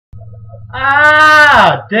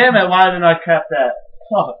Ah! Damn it, why didn't I cap that?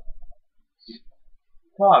 Fuck.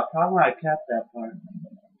 Fuck, how did I cap that part?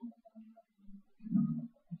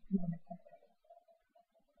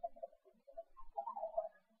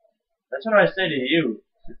 That's what I say to you.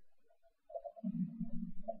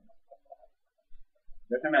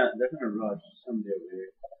 They're gonna rush somebody over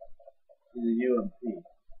here. He's a UMP.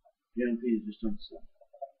 UMP is just on stuff.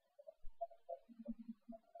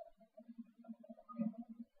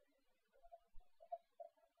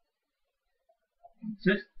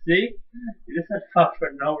 Just see? You just said fuck for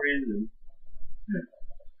no reason.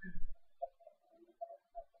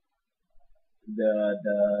 The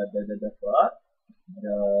fuck?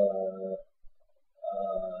 The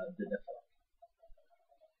fuck.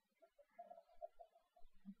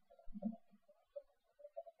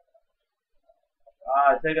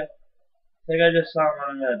 I think I just saw him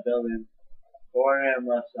running that building. 4 a.m.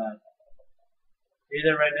 left side.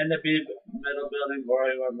 Either right in the B middle building or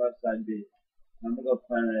he went left side B. I'm gonna go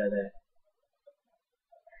plant it at A.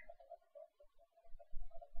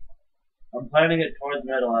 I'm planting it towards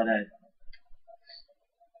middle at A.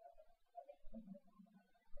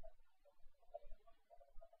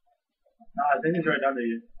 No, I think it's right under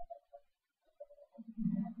you.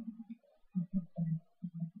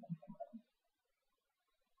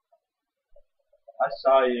 I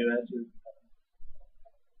saw you, actually.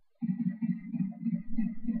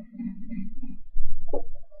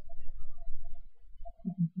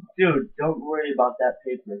 Dude, don't worry about that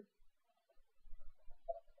paper.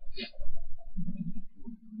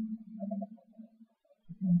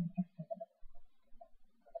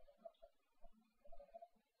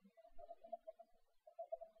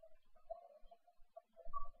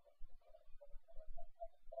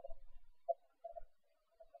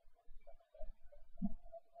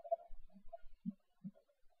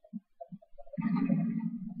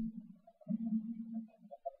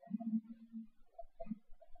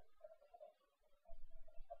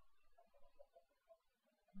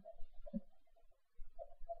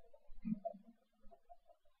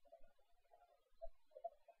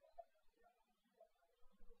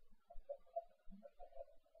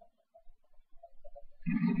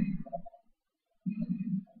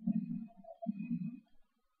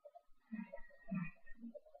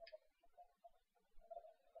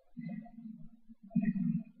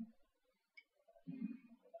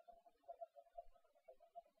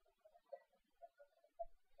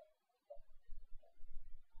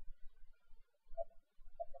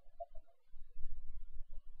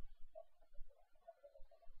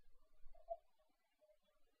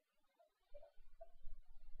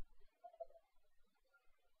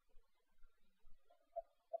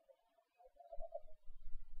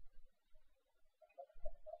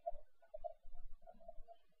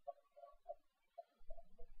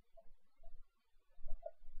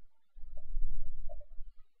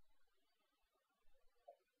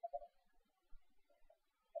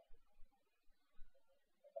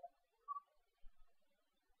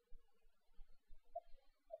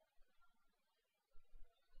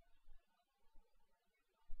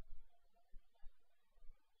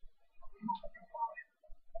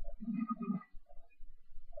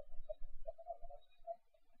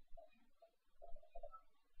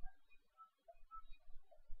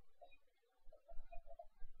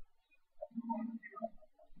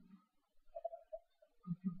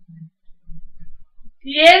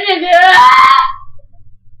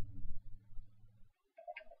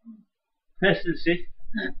 This is it.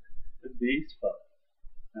 The beast fuck.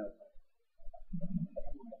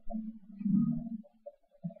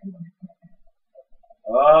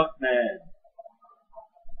 Oh man.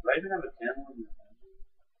 Do I even have a camera on this?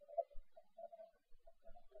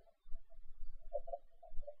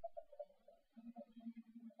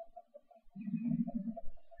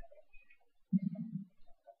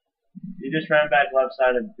 He just ran back left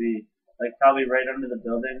side of B. Like probably right under the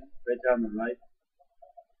building, right there on the right.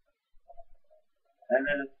 And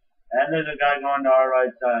there's a guy going to our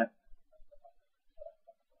right side.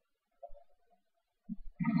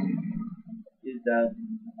 He's dead.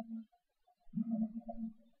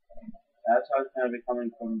 That's how it's gonna be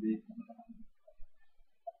coming from B.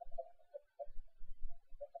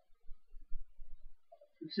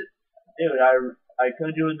 Dude, I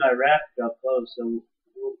killed you with my raft up close, so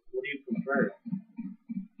what do you prefer?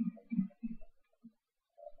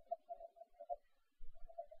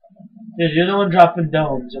 Dude, you're the one dropping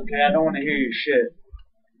domes, okay? I don't want to hear your shit.